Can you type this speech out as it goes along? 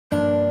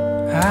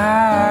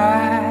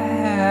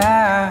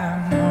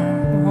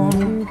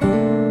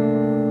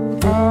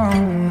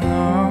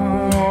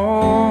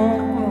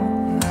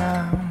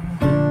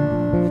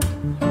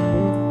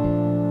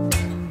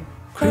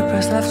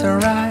Creepers left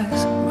and right,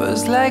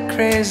 buzz like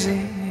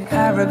crazy.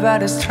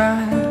 Everybody's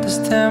trying to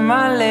steal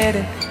my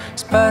lady.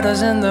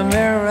 Spiders in the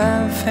mirror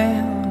and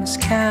things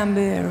can't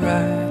be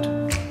right.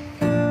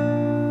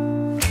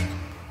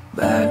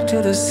 Back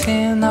to the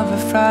scene of a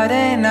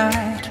Friday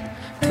night,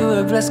 to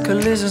a blessed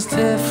collision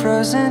still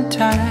frozen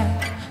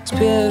tight.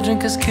 Spill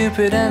drinkers,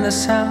 Cupid and the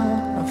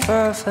sound of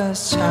her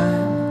first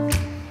chime.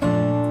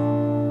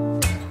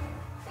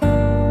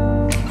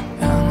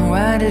 And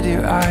why did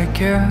you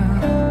argue?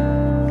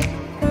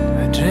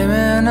 We're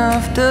dreaming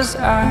of those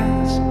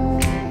eyes,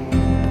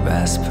 the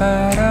best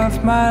part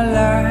of my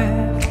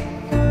life.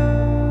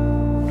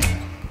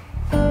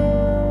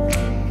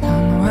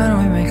 And when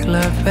we make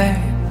love, babe,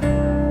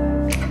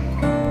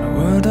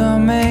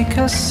 don't make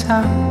a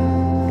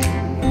sound.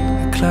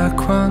 The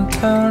clock won't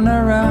turn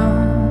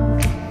around.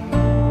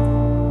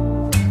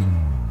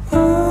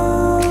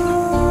 Ooh,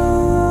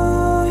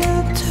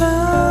 you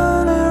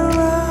turn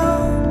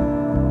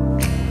around.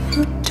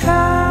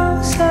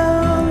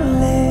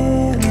 2,000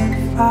 little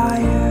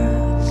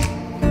fires.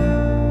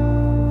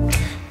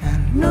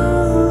 And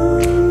ooh,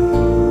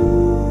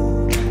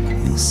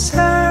 your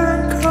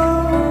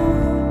circle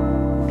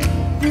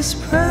is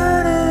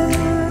spreading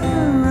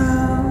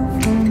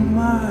around from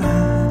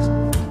Mars.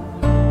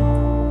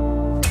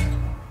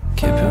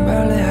 Keeping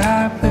barely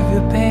up with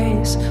your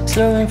pace,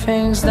 slowing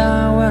things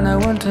down when I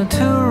wanted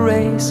to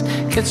race,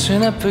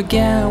 catching up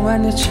again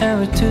when you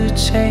try to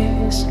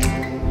chase.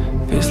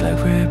 Feels like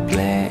we're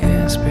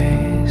playing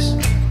space.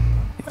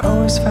 You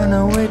always find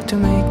a way to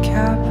make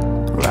up,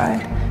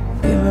 right?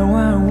 Even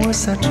when we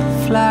start to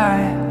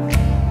fly,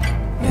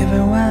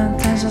 even when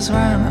things just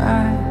run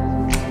high.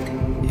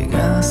 You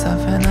gotta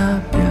soften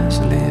up your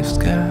sleeves,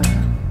 girl.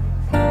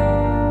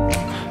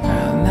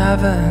 You're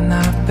never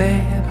enough,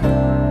 babe.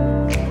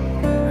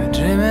 We're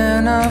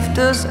dreaming of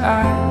those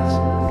eyes,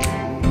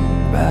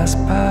 best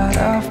part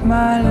of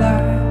my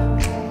life.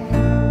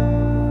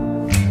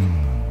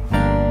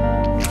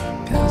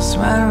 'Cause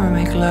when we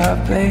make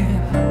love, babe,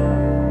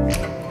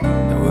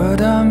 the world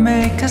don't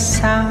make a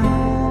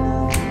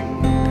sound.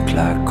 The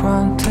clock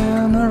won't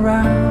turn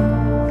around.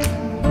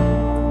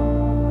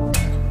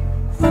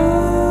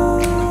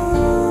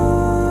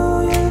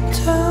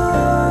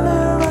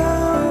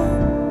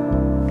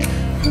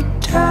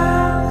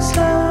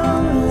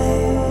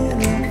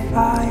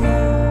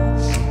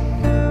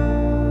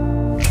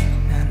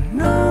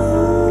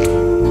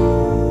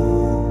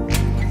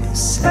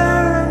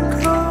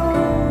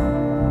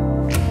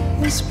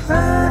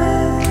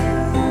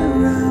 Spreading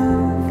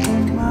around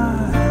from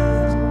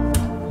Mars.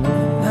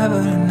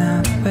 Never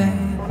enough,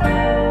 babe.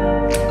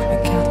 We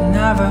get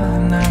never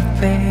enough,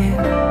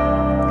 babe.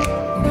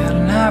 We get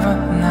never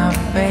enough,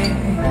 babe.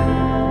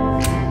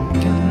 We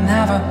get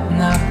never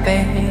enough,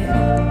 babe.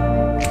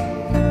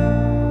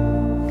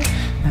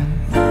 And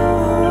oh,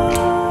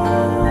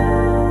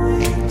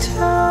 you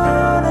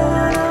turn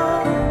it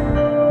on.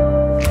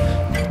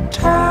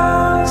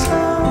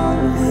 1,000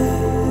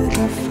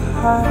 little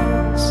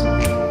fires.